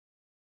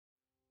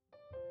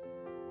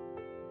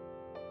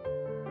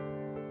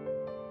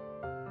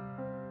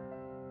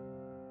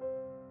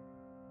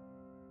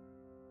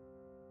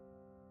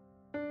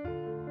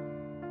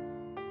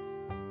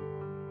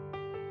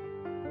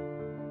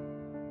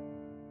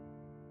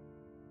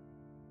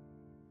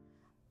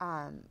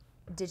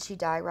Did she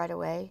die right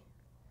away?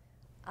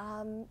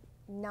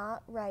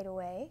 Not right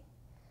away,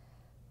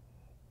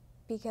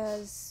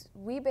 because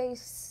we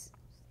base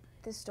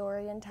the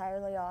story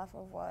entirely off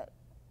of what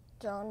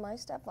John, my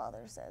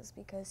stepfather, says,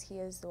 because he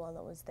is the one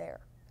that was there.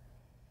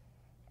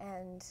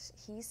 And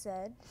he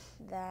said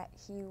that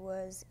he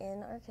was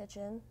in our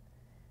kitchen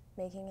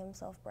making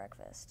himself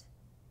breakfast,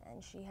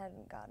 and she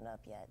hadn't gotten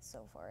up yet,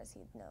 so far as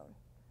he'd known,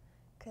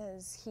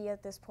 because he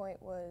at this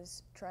point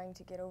was trying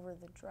to get over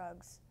the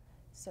drugs,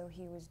 so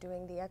he was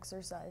doing the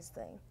exercise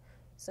thing.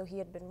 So he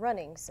had been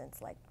running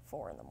since like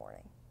 4 in the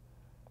morning.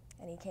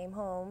 And he came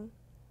home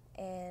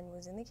and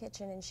was in the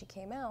kitchen, and she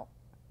came out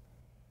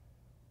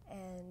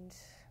and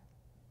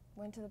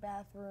went to the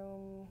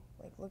bathroom,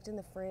 like looked in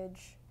the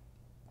fridge,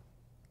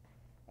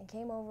 and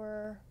came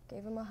over,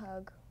 gave him a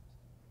hug,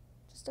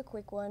 just a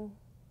quick one.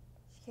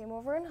 She came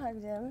over and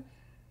hugged him,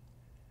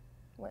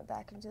 went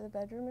back into the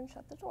bedroom and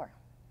shut the door.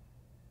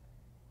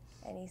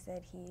 And he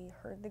said he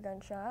heard the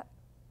gunshot,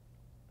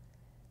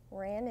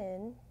 ran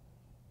in,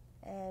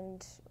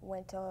 and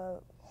went to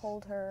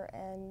hold her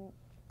and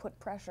put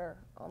pressure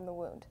on the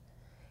wound.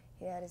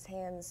 He had his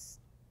hands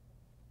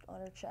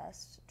on her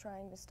chest,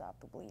 trying to stop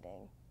the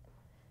bleeding.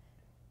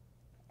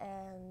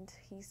 And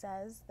he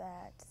says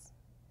that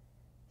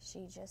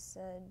she just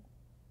said,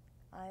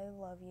 "I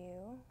love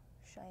you,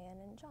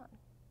 Cheyenne and John."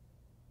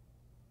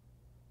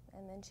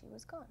 And then she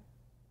was gone.